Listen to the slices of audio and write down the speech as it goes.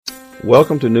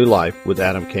Welcome to New Life with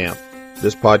Adam Camp.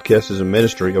 This podcast is a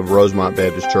ministry of Rosemont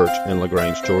Baptist Church in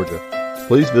LaGrange, Georgia.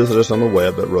 Please visit us on the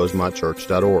web at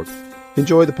rosemontchurch.org.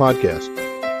 Enjoy the podcast.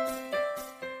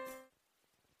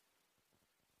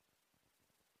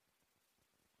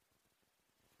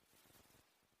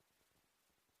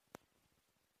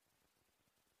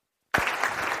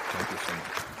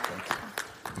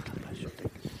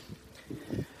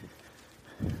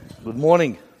 Good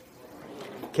morning.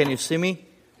 Can you see me?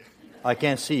 I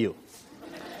can't see you.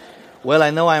 Well,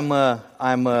 I know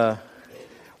I'm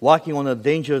walking on a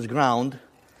dangerous ground.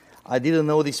 I didn't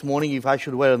know this morning if I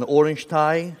should wear an orange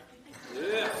tie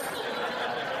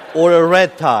or a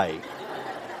red tie.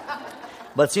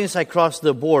 But since I crossed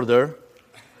the border,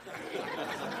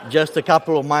 just a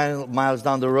couple of miles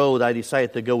down the road, I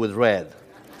decided to go with red.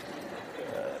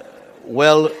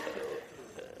 Well,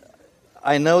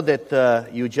 I know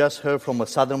that you just heard from a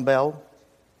Southern Belle.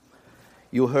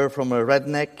 You heard from a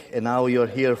redneck, and now you're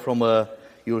here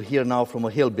now from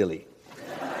a hillbilly.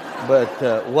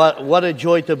 But what a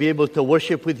joy to be able to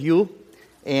worship with you,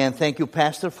 and thank you,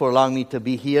 Pastor, for allowing me to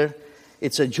be here.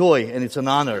 It's a joy and it's an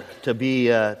honor to be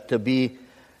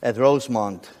at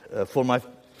Rosemont for my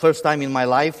first time in my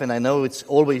life, and I know it's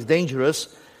always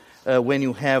dangerous when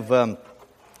you have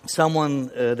someone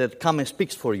that comes and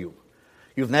speaks for you.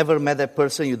 You've never met that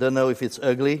person. You don't know if it's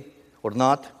ugly or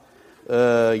not.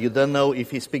 You don't know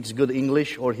if he speaks good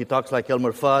English or he talks like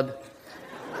Elmer Fudd.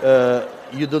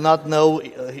 You do not know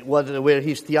where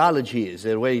his theology is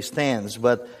or where he stands.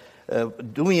 But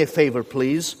do me a favor,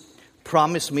 please.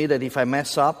 Promise me that if I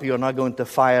mess up, you're not going to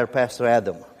fire Pastor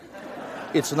Adam.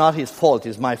 It's not his fault.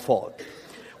 It's my fault.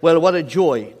 Well, what a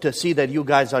joy to see that you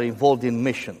guys are involved in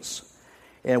missions.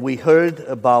 And we heard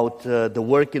about the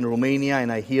work in Romania,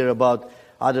 and I hear about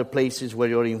other places where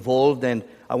you're involved, and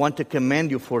I want to commend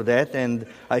you for that, and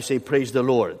I say praise the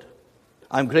Lord.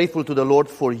 I'm grateful to the Lord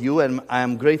for you, and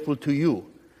I'm grateful to you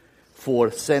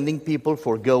for sending people,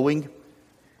 for going.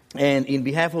 And in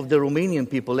behalf of the Romanian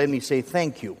people, let me say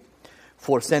thank you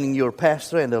for sending your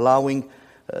pastor and allowing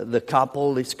this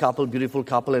beautiful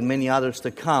couple, and many others to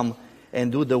come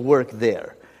and do the work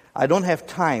there. I don't have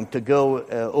time to go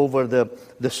over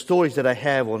the stories that I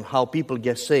have on how people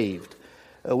get saved.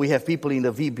 We have people in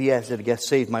the VBS that get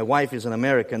saved. My wife is an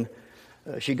American.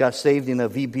 She got saved in a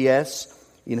VBS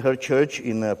in her church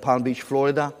in Palm Beach,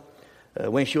 Florida,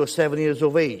 when she was 7 years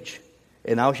of age.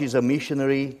 And now she's a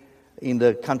missionary in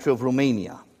the country of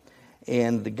Romania.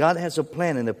 And God has a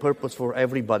plan and a purpose for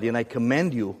everybody. And I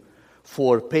commend you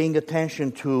for paying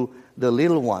attention to the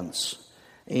little ones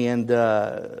and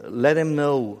let them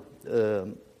know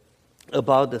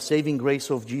about the saving grace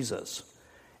of Jesus,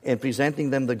 and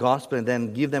presenting them the gospel, and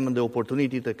then give them the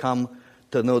opportunity to come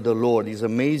to know the Lord. It's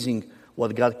amazing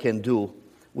what God can do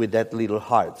with that little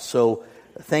heart. So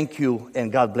thank you,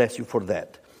 and God bless you for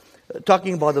that.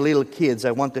 Talking about the little kids,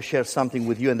 I want to share something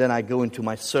with you, and then I go into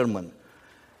my sermon.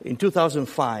 In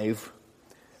 2005,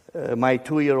 my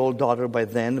 2-year-old daughter by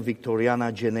then,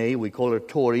 Victoriana Jenay, we call her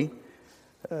Tori,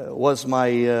 was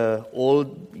my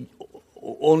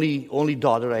only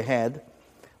daughter I had,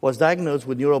 was diagnosed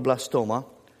with neuroblastoma,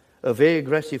 a very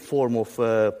aggressive form of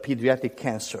pediatric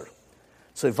cancer.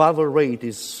 Survival rate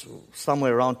is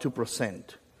somewhere around 2%.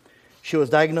 She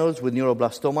was diagnosed with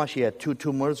neuroblastoma. She had 2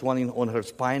 tumors, one on her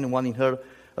spine and one in her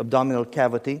abdominal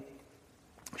cavity.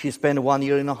 She spent 1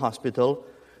 year in a hospital,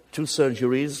 2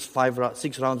 surgeries,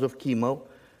 6 rounds of chemo,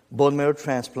 bone marrow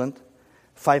transplant,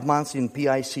 5 months in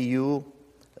PICU,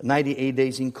 98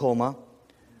 days in coma.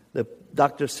 The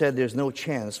doctor said there's no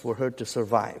chance for her to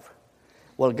survive.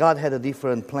 Well, God had a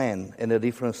different plan and a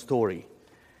different story.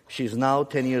 She's now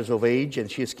 10 years of age and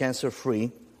she's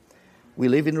cancer-free. We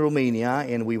live in Romania,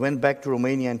 and we went back to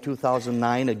Romania in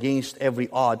 2009 against every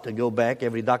odd to go back.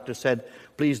 Every doctor said,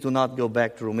 please do not go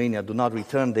back to Romania. Do not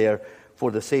return there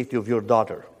for the safety of your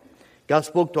daughter. God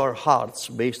spoke to our hearts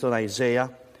based on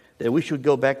Isaiah that we should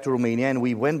go back to Romania, and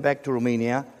we went back to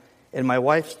Romania, and my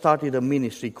wife started a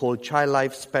ministry called Child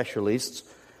Life Specialists.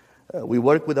 We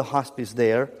work with a hospice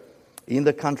there in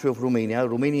the country of Romania.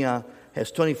 Romania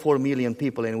has 24 million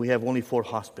people, and we have only 4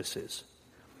 hospices.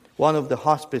 One of the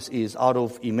hospices is out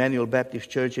of Emmanuel Baptist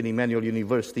Church and Emmanuel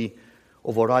University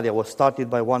of Oradea. Was started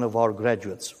by one of our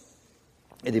graduates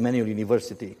at Emmanuel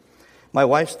University. My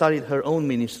wife started her own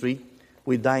ministry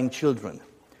with dying children.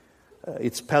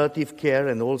 It's palliative care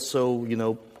and also,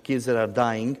 kids that are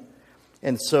dying.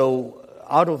 And so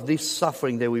out of this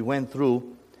suffering that we went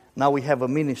through, now we have a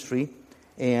ministry,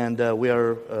 and we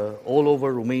are all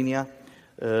over Romania,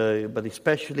 but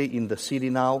especially in the city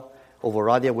now of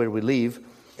Oradea where we live.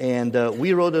 And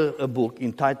we wrote a book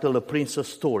entitled A Prince's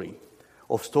Story,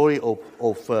 story of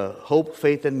hope,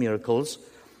 faith, and miracles.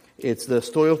 It's the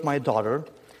story of my daughter.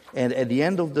 And at the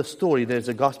end of the story, there's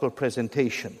a gospel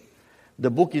presentation. The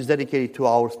book is dedicated to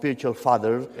our spiritual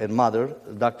father and mother,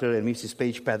 Dr. and Mrs.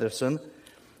 Paige Patterson.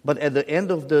 But at the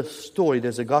end of the story,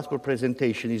 there's a gospel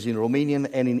presentation. It's in Romanian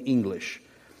and in English.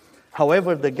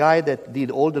 However, the guy that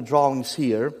did all the drawings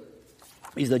here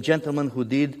is the gentleman who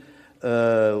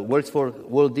works for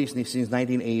Walt Disney since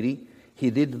 1980. He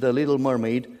did The Little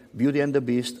Mermaid, Beauty and the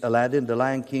Beast, Aladdin, The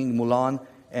Lion King, Mulan,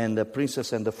 and The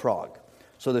Princess and the Frog.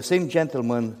 So the same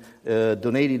gentleman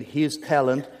donated his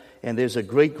talent, and there's a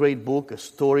great, great book, a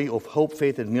story of hope,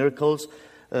 faith, and miracles.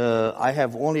 I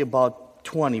have only about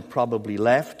 20 probably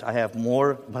left. I have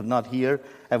more, but not here.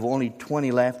 I have only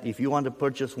 20 left. If you want to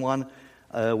purchase one,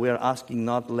 we are asking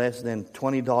not less than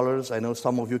 $20. I know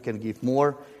some of you can give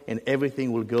more, and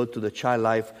everything will go to the Child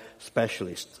Life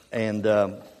Specialist. And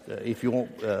if you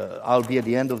want, I'll be at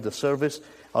the end of the service.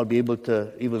 I'll be able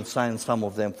to even sign some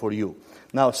of them for you.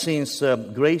 Now, since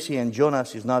Gracie and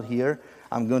Jonas is not here,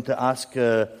 I'm going to ask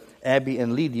Abby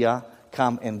and Lydia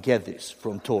come and get this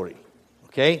from Tori.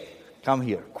 Okay? Come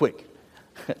here, quick.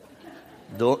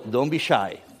 Don't be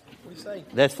shy.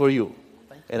 That's for you.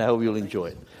 And I hope you'll enjoy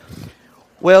it.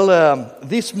 Well,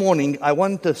 this morning I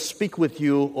want to speak with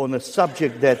you on a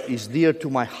subject that is dear to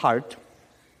my heart.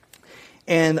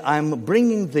 And I'm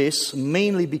bringing this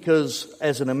mainly because,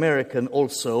 as an American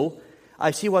also,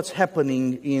 I see what's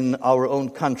happening in our own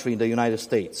country, in the United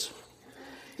States.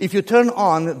 If you turn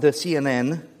on the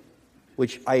CNN,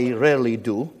 which I rarely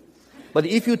do, but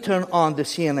if you turn on the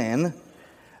CNN,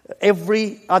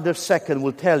 every other second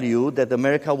will tell you that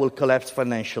America will collapse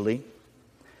financially,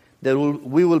 that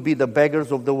we will be the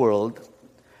beggars of the world,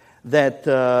 that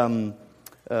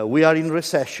we are in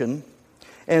recession.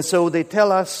 And so they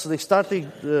tell us, they started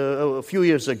a few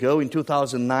years ago, in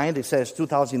 2009, they said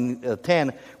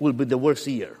 2010 will be the worst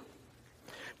year.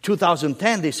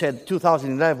 2010, they said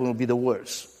 2011 will be the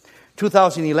worst.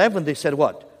 2011, they said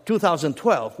what?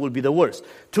 2012 will be the worst.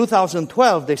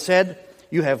 2012, they said,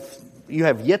 you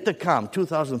have yet to come.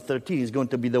 2013 is going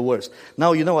to be the worst.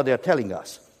 Now you know what they're telling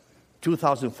us.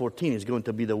 2014 is going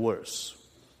to be the worst.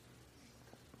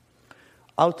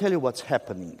 I'll tell you what's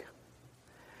happening.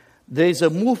 There is a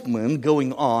movement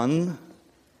going on,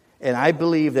 and I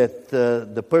believe that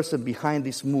the person behind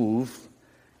this move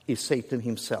is Satan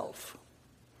himself.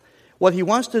 What he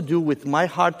wants to do with my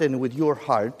heart and with your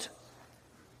heart,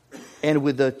 and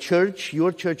with the church,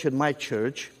 your church and my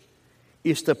church,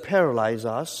 is to paralyze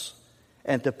us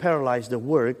and to paralyze the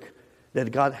work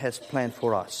that God has planned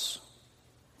for us.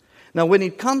 Now, when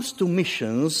it comes to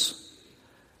missions,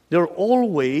 there are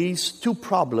always two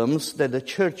problems that the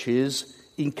churches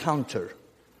encounter.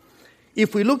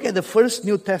 If we look at the first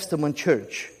New Testament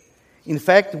church, in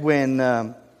fact,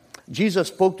 when Jesus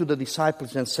spoke to the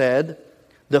disciples and said,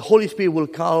 the Holy Spirit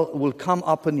will come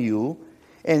upon you,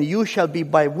 and you shall be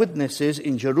my witnesses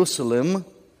in Jerusalem,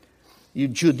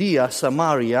 Judea,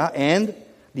 Samaria, and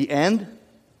the end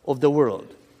of the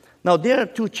world. Now, there are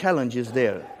two challenges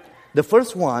there. The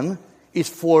first one is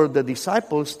for the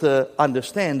disciples to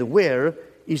understand where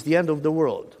is the end of the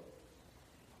world.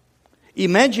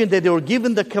 Imagine that they were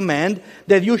given the command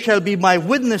that you shall be my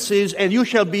witnesses, and you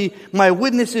shall be my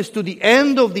witnesses to the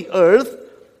end of the earth.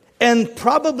 And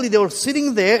probably they were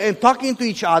sitting there and talking to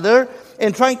each other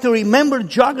and trying to remember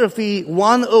Geography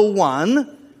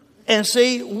 101 and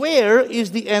say, where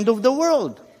is the end of the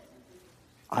world?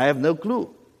 I have no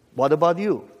clue. What about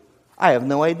you? I have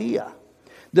no idea.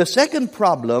 The second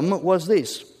problem was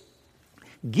this.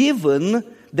 Given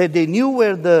that they knew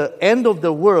where the end of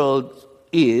the world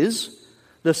is,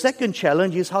 the second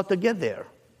challenge is how to get there.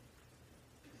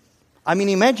 I mean,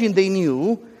 imagine they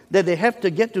knew that they have to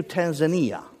get to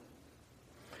Tanzania.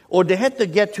 Or they had to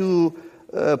get to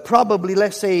probably,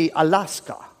 let's say,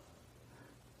 Alaska.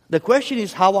 The question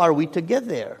is, how are we to get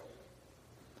there?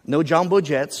 No jumbo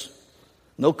jets,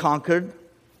 no Concorde,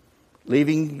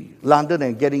 leaving London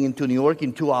and getting into New York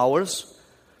in 2 hours.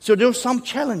 So there were some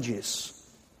challenges.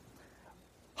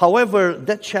 However,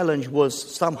 that challenge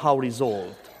was somehow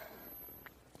resolved.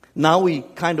 Now we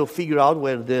kind of figure out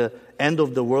where the end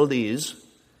of the world is.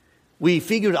 We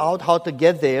figured out how to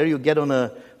get there. You get on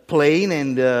a plane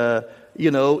and,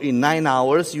 in 9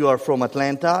 hours you are from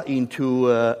Atlanta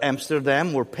into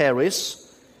Amsterdam or Paris.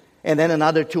 And then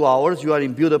another 2 hours you are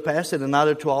in Budapest, and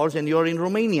another 2 hours and you're in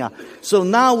Romania. So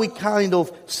now we kind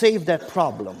of saved that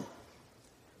problem.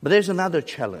 But there's another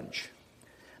challenge.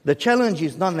 The challenge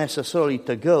is not necessarily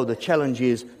to go. The challenge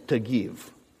is to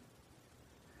give.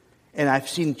 And I've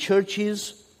seen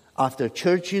churches after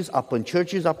churches upon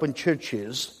churches upon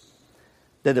churches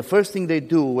that the first thing they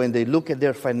do when they look at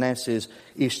their finances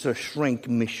is to shrink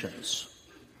missions.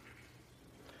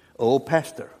 Oh,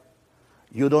 pastor,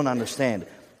 you don't understand.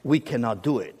 We cannot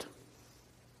do it.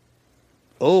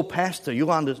 Oh, pastor, you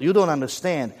don't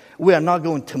understand. We are not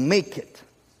going to make it.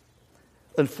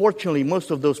 Unfortunately,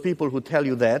 most of those people who tell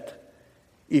you that,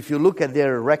 if you look at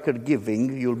their record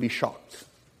giving, you'll be shocked.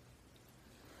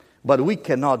 But we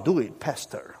cannot do it,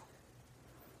 pastor.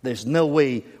 There's no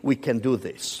way we can do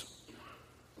this.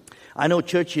 I know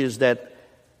churches that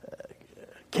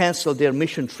cancel their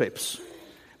mission trips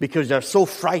because they're so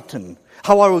frightened.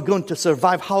 How are we going to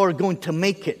survive? How are we going to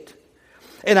make it?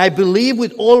 And I believe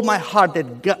with all my heart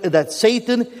that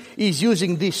Satan is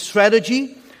using this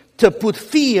strategy to put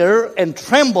fear and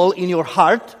tremble in your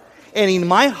heart and in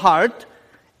my heart,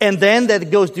 and then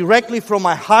that goes directly from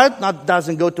my heart,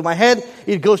 doesn't go to my head,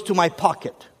 it goes to my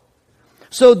pocket.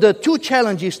 So the two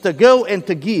challenges, to go and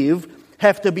to give,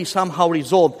 have to be somehow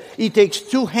resolved. It takes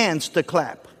two hands to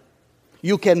clap.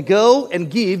 You can go and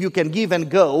give, you can give and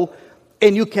go,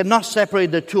 and you cannot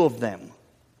separate the two of them.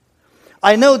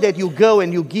 I know that you go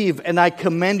and you give, and I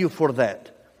commend you for that.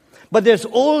 But there's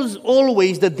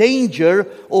always the danger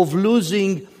of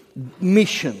losing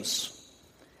missions.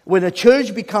 When a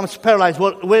church becomes paralyzed,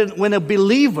 when a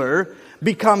believer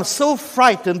becomes so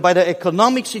frightened by the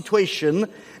economic situation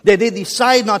that they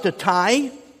decide not to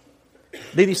tithe,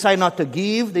 they decide not to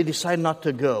give, they decide not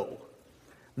to go.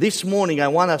 This morning I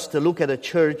want us to look at a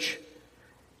church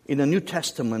in the New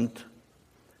Testament.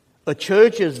 A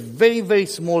church is a very, very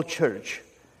small church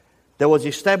that was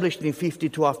established in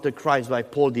 52 after Christ by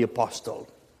Paul the Apostle.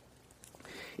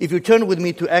 If you turn with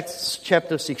me to Acts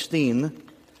chapter 16,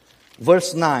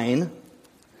 verse 9,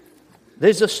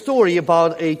 there's a story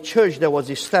about a church that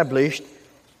was established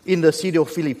in the city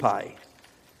of Philippi.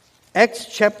 Acts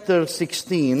chapter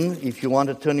 16, if you want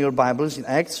to turn your Bibles in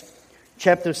Acts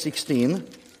chapter 16,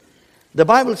 the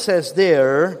Bible says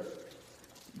there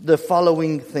the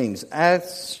following things.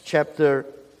 Acts chapter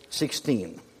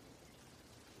 16.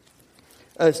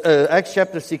 Acts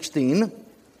chapter 16,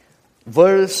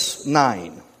 verse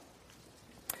 9.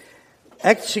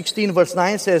 Acts 16, verse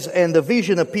 9 says, "And the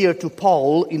vision appeared to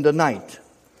Paul in the night.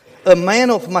 A man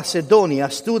of Macedonia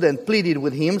stood and pleaded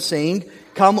with him, saying,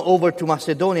 'Come over to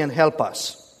Macedonia and help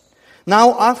us.'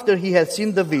 Now, after he had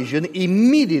seen the vision,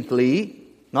 immediately,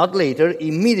 not later,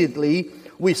 immediately,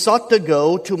 we sought to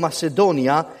go to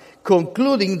Macedonia,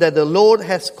 concluding that the Lord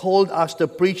has called us to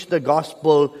preach the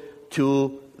gospel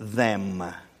to them."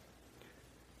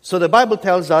 So the Bible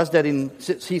tells us that in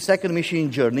his second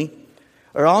mission journey,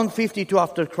 around 52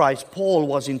 after Christ, Paul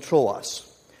was in Troas.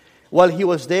 While he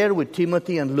was there with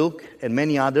Timothy and Luke and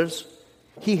many others,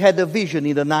 he had a vision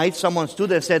in the night. Someone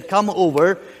stood and said, "Come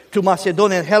over to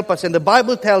Macedonia and help us." And the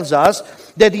Bible tells us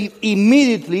that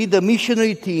immediately the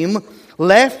missionary team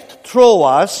left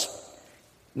Troas,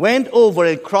 went over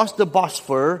and crossed the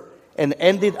Bosphorus and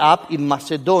ended up in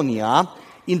Macedonia,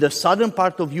 in the southern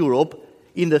part of Europe,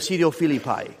 in the city of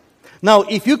Philippi. Now,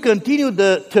 if you continue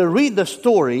to read the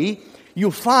story,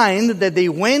 you find that they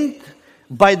went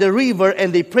by the river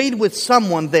and they prayed with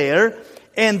someone there,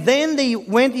 and then they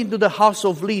went into the house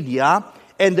of Lydia,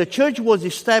 and the church was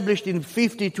established in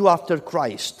 52 after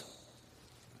Christ.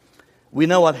 We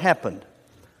know what happened.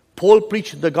 Paul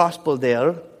preached the gospel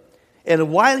there,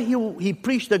 and while he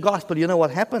preached the gospel, you know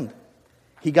what happened?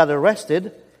 He got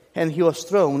arrested and he was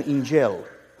thrown in jail.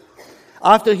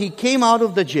 After he came out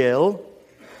of the jail,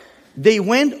 they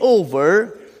went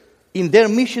over, in their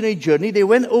missionary journey, they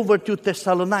went over to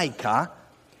Thessalonica,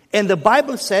 and the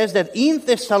Bible says that in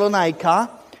Thessalonica,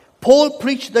 Paul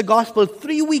preached the gospel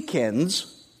 3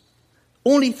 weekends,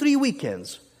 only 3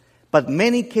 weekends, but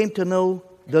many came to know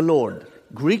the Lord,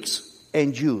 Greeks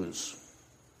and Jews.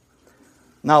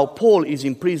 Now, Paul is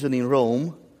in prison in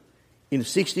Rome in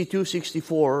 62,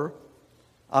 64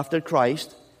 after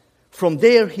Christ. From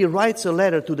there, he writes a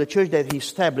letter to the church that he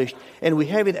established, and we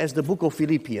have it as the book of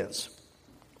Philippians.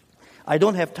 I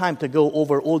don't have time to go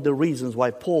over all the reasons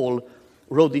why Paul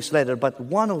wrote this letter, but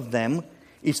one of them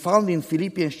is found in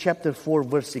Philippians chapter 4,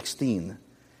 verse 16.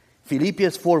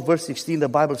 Philippians 4, verse 16, the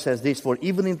Bible says this, "For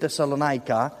even in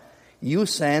Thessalonica, you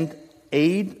sent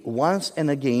aid once and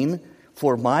again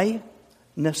for my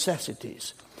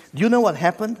necessities." Do you know what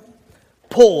happened?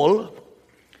 Paul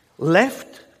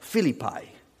left Philippi,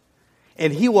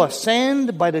 and he was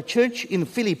sent by the church in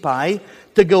Philippi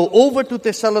to go over to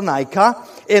Thessalonica,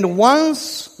 and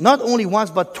once, not only once,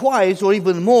 but twice or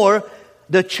even more,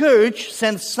 the church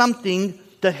sent something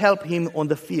to help him on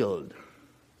the field.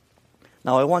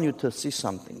 Now I want you to see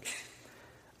something.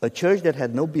 A church that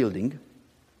had no building,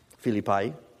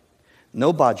 Philippi,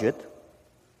 no budget,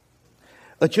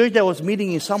 A church that was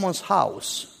meeting in someone's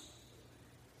house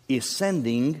is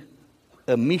sending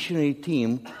a missionary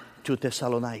team to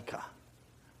Thessalonica.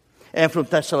 And from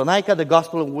Thessalonica, the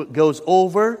gospel goes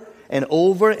over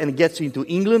and gets into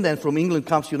England, and from England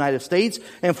comes to United States,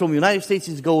 and from United States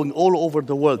it's going all over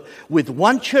the world with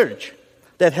one church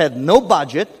that had no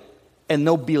budget and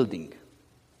no building.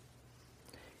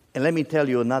 And let me tell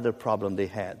you another problem they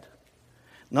had.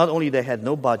 Not only they had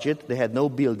no budget, they had no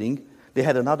building, they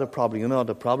had another problem. You know what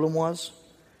the problem was?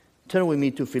 Turn with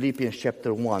me to Philippians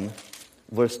chapter 1,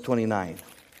 verse 29.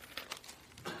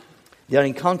 They are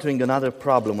encountering another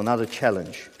problem, another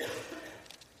challenge.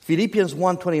 Philippians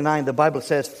 1:29, the Bible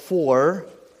says, "For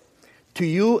to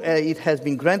you it has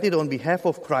been granted on behalf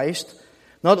of Christ,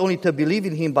 not only to believe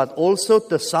in Him, but also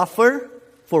to suffer."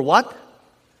 For what?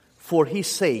 For His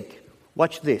sake.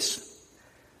 Watch this.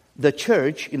 The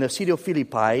church in the city of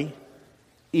Philippi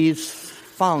is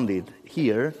founded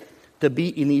here to be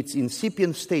in its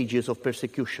incipient stages of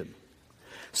persecution.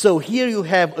 So here you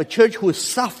have a church who is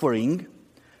suffering,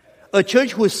 a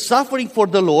church who is suffering for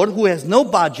the Lord, who has no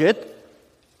budget,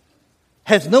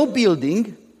 has no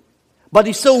building, but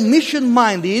is so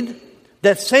mission-minded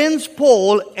that sends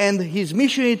Paul and his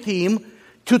missionary team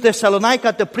to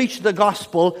Thessalonica to preach the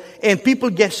gospel, and people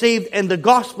get saved, and the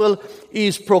gospel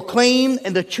is proclaimed,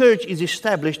 and the church is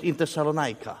established in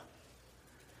Thessalonica.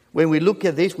 When we look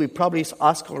at this, we probably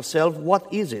ask ourselves,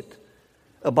 what is it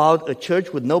about a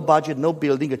church with no budget, no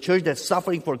building, a church that's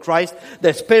suffering for Christ,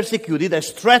 that's persecuted,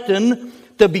 that's threatened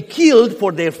to be killed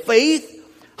for their faith?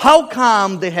 How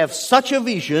come they have such a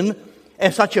vision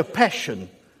and such a passion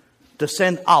to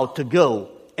send out, to go,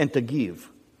 and to give?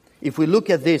 If we look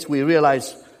at this, we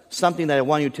realize something that I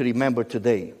want you to remember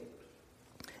today.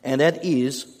 And that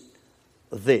is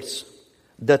this.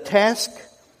 The task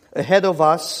ahead of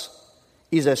us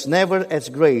is never as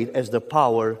great as the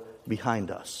power behind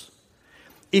us.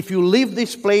 If you leave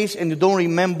this place and you don't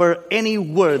remember any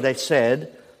word I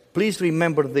said, please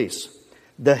remember this.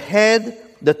 The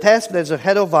task that's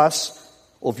ahead of us,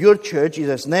 of your church,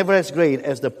 is never as great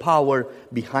as the power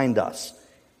behind us.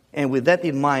 And with that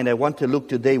in mind, I want to look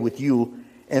today with you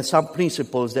and some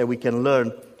principles that we can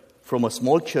learn from a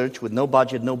small church with no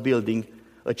budget, no building,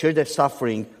 a church that's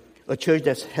suffering, a church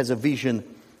that has a vision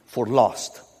for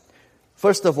lost.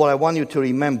 First of all, I want you to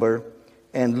remember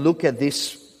and look at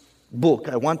this book.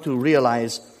 I want to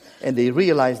realize, and they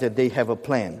realize that they have a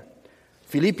plan.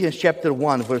 Philippians chapter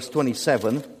 1, verse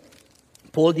 27,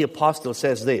 Paul the apostle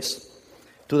says this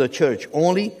to the church: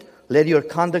 "Only let your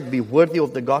conduct be worthy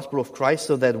of the gospel of Christ,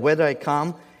 so that whether I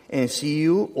come and see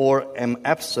you or am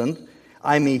absent,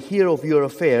 I may hear of your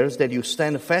affairs, that you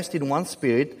stand fast in one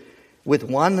spirit, with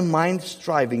one mind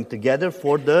striving together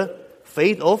for the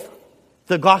faith of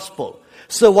the gospel."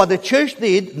 So what the church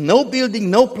did, no building,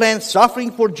 no plan,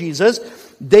 suffering for Jesus,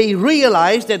 they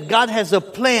realized that God has a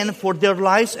plan for their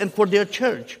lives and for their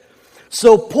church.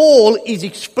 So Paul is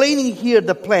explaining here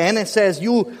the plan and says,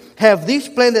 you have this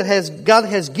plan that God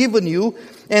has given you,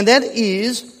 and that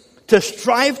is to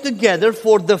strive together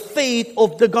for the faith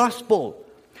of the gospel.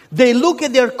 They look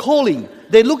at their calling,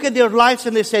 they look at their lives,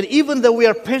 and they said, even though we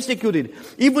are persecuted,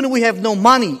 even if we have no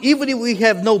money, even if we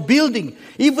have no building,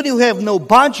 even if we have no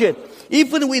budget,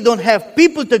 even if we don't have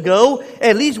people to go,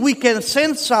 at least we can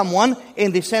send someone.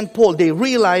 And they sent Paul. They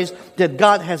realized that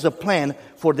God has a plan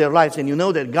for their lives. And you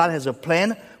know that God has a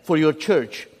plan for your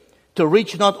church to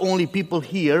reach not only people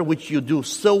here, which you do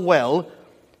so well,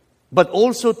 but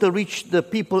also to reach the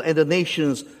people and the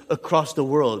nations across the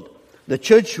world. The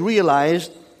church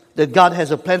realized that God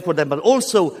has a plan for them, but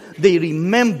also they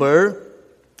remember,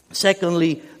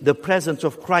 secondly, the presence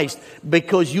of Christ,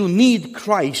 because you need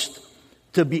Christ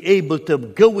to be able to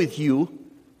go with you,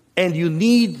 and you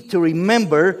need to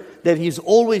remember that He's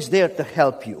always there to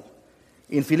help you.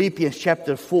 In Philippians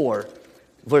chapter 4,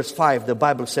 verse 5, the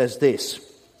Bible says this: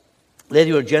 "Let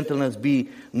your gentleness be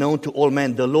known to all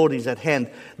men, the Lord is at hand."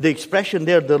 The expression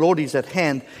there, "the Lord is at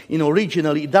hand,"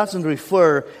 originally it doesn't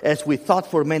refer, as we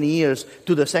thought for many years,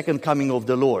 to the second coming of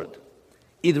the Lord.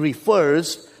 It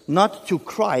refers not to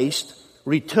Christ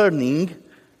returning,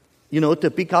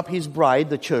 to pick up His bride,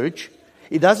 the church.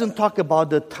 It doesn't talk about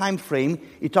the time frame,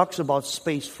 it talks about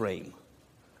space frame.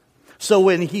 So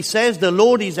when he says the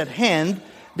Lord is at hand,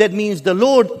 that means the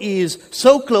Lord is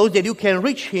so close that you can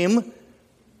reach Him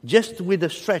just with the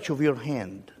stretch of your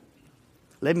hand.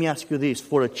 Let me ask you this: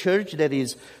 for a church that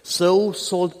is so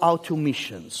sold out to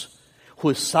missions,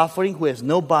 who is suffering, who has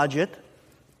no budget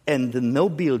and no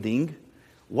building,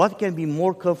 what can be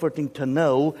more comforting to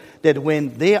know that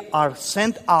when they are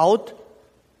sent out,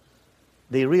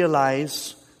 they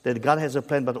realize that God has a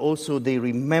plan, but also they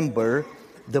remember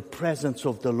the presence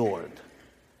of the Lord.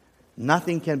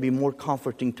 Nothing can be more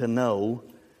comforting to know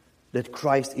that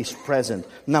Christ is present.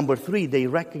 Number 3, they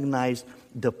recognize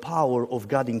the power of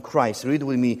God in Christ. Read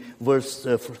with me verse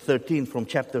 13 from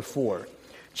chapter 4.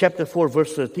 Chapter 4,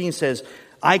 verse 13 says,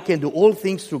 I can do all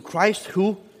things through Christ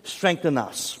who strengthens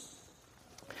us.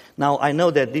 Now, I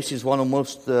know that this is one of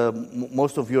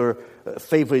most of your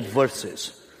favorite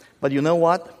verses. But you know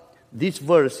what? This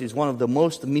verse is one of the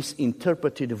most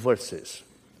misinterpreted verses.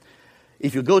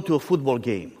 If you go to a football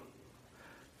game,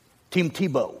 Tim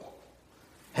Tebow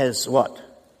has what?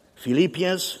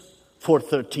 Philippians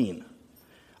 4:13.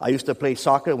 I used to play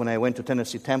soccer when I went to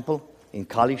Tennessee Temple in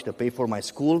college to pay for my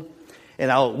school.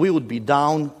 And we would be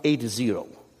down 8-0.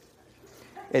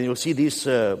 And you'll see these,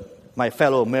 my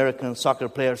fellow American soccer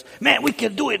players, man, we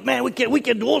can do it, man. We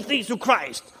can do all things through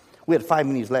Christ. We had 5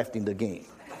 minutes left in the game.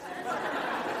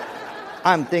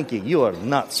 I'm thinking, you are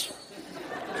nuts.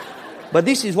 But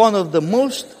this is one of the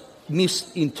most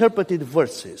misinterpreted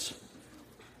verses.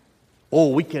 Oh,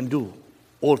 we can do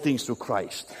all things through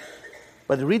Christ.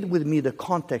 But read with me the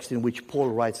context in which Paul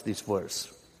writes this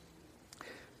verse.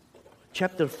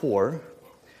 Chapter 4,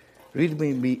 read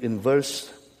with me in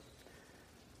verse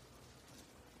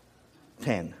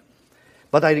 10.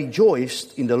 But I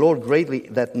rejoiced in the Lord greatly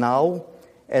that now,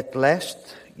 at last,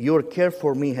 your care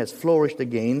for me has flourished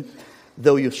again,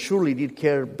 though you surely did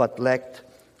care but lacked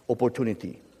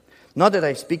opportunity. Not that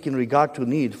I speak in regard to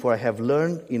need, for I have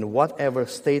learned in whatever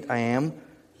state I am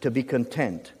to be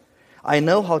content. I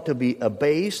know how to be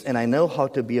abased, and I know how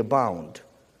to be abound.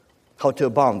 How to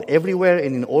abound. Everywhere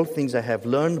and in all things I have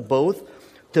learned both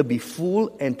to be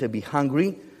full and to be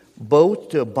hungry, both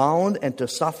to abound and to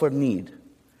suffer need.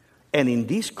 And in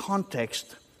this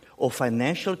context of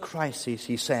financial crisis,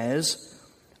 he says,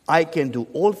 I can do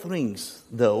all things,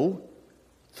 though,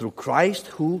 through Christ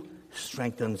who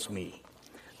strengthens me.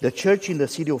 The church in the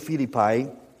city of Philippi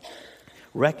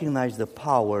recognized the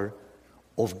power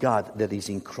of God that is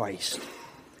in Christ.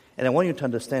 And I want you to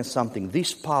understand something.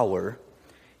 This power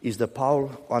is the power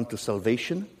unto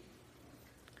salvation,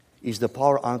 is the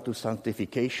power unto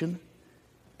sanctification,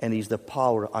 and is the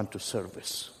power unto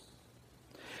service.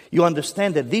 You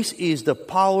understand that this is the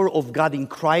power of God in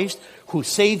Christ who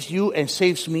saves you and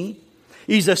saves me.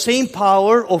 Is the same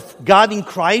power of God in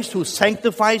Christ who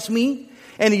sanctifies me.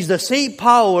 And is the same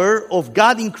power of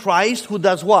God in Christ who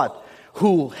does what?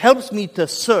 Who helps me to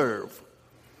serve.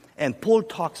 And Paul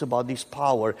talks about this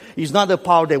power. It's not a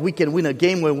power that we can win a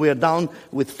game when we're down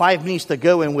with 5 minutes to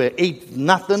go and we're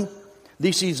 8-0.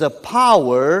 This is a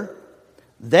power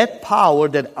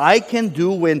that I can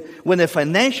do when a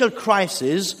financial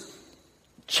crisis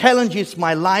challenges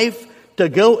my life to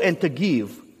go and to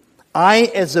give.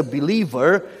 I, as a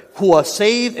believer who are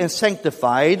saved and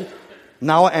sanctified,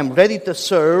 now am ready to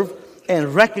serve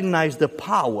and recognize the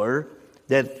power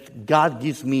that God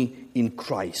gives me in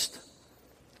Christ.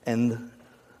 And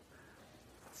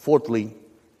fourthly,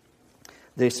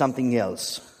 there's something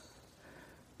else.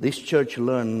 This church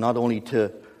learned not only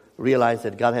to realize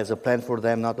that God has a plan for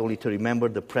them, not only to remember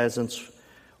the presence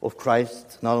of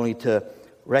Christ, not only to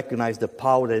recognize the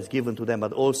power that is given to them,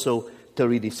 but also to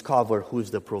rediscover who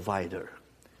is the provider.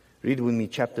 Read with me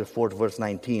chapter 4, verse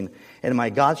 19. And my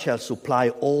God shall supply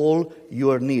all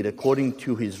your need according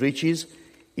to his riches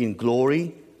in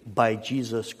glory by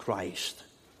Jesus Christ.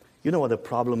 You know what the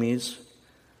problem is?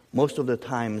 Most of the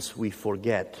times we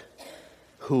forget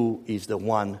who is the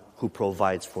one who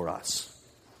provides for us.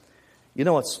 You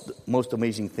know what's the most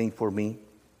amazing thing for me?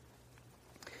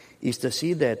 Is to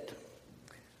see that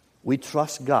we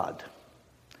trust God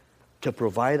to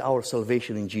provide our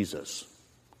salvation in Jesus.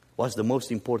 What's the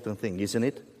most important thing, isn't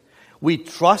it? We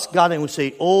trust God and we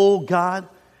say, oh God,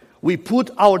 we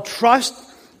put our trust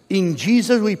in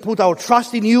Jesus. We put our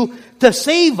trust in you to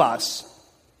save us.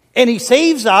 And he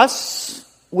saves us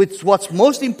with what's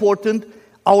most important,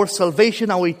 our salvation,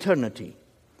 our eternity.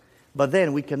 But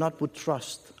then we cannot put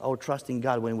our trust in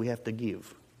God when we have to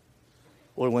give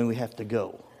or when we have to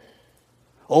go.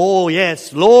 Oh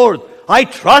yes, Lord, I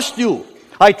trust you.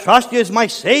 I trust you as my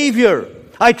Savior.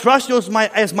 I trust you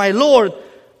as my Lord.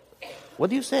 What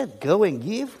do you say? Go and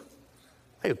give?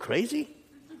 Are you crazy?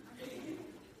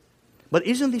 But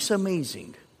isn't this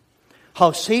amazing?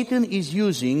 How Satan is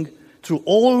using through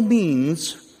all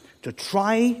means to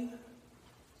try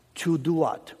to do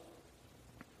what?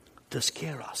 To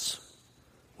scare us.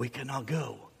 We cannot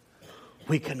go.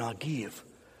 We cannot give.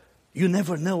 You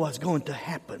never know what's going to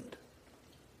happen.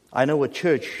 I know a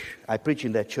church, I preached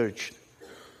in that church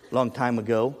a long time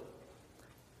ago,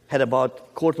 had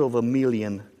about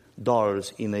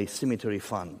 $250,000 in a cemetery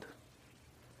fund.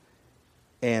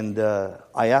 And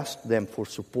I asked them for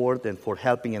support and for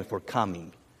helping and for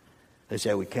coming. They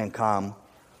said, we can't come,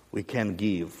 we can't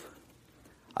give.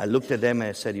 I looked at them and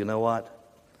I said, you know what?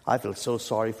 I feel so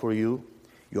sorry for you.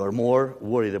 You are more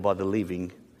worried about the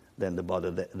living than about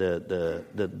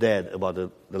the dead, about the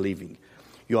living.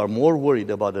 You are more worried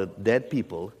about the dead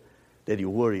people than you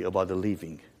worry about the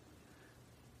living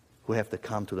who have to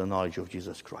come to the knowledge of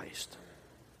Jesus Christ.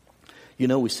 You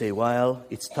know, we say, well,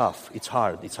 it's tough, it's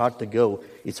hard to go,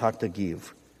 it's hard to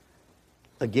give.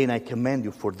 Again, I commend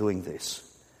you for doing this.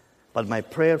 But my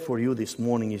prayer for you this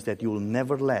morning is that you will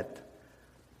never let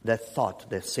that thought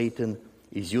that Satan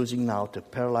is using now to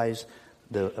paralyze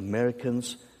the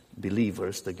Americans,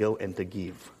 believers, to go and to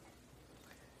give.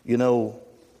 You know,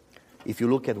 if you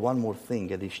look at one more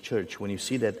thing at this church, when you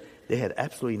see that they had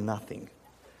absolutely nothing.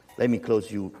 Let me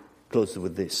close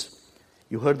with this.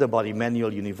 You heard about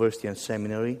Emmanuel University and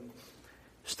Seminary,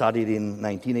 studied in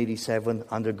 1987,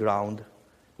 underground.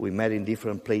 We met in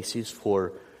different places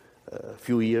for a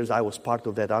few years. I was part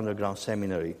of that underground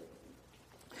seminary.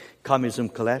 Communism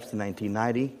collapsed in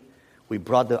 1990. We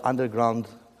brought the underground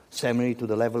seminary to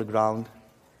the level ground,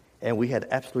 and we had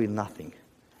absolutely nothing.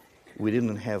 We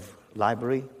didn't have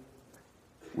library.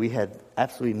 We had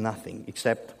absolutely nothing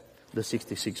except the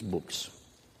 66 books.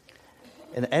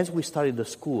 And as we started the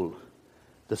school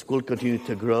continued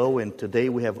to grow, and today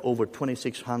we have over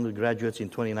 2,600 graduates in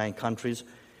 29 countries.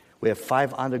 We have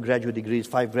 5 undergraduate degrees,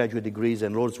 5 graduate degrees,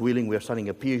 and Lord's willing, we are starting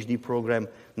a PhD program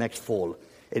next fall.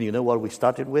 And you know what we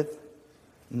started with?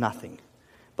 Nothing.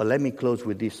 But let me close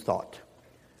with this thought.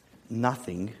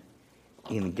 Nothing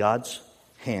in God's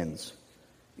hands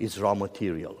is raw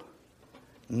material.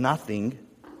 Nothing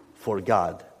for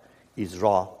God is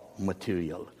raw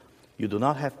material. You do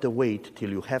not have to wait till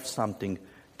you have something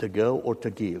to go or to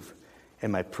give.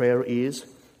 And my prayer is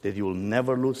that you will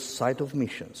never lose sight of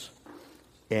missions,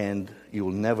 and you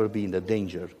will never be in the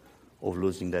danger of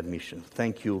losing that mission.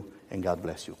 Thank you, and God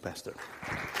bless you, Pastor.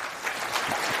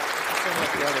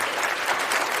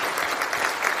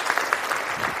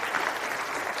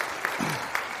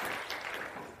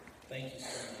 Thank you so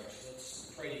much.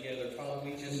 Let's pray together. Father,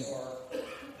 we just are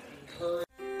encouraged.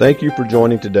 Thank you for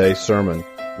joining today's sermon.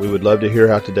 We would love to hear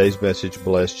how today's message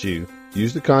blessed you.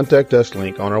 Use the Contact Us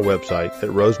link on our website at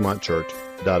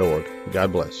rosemontchurch.org.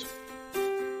 God bless.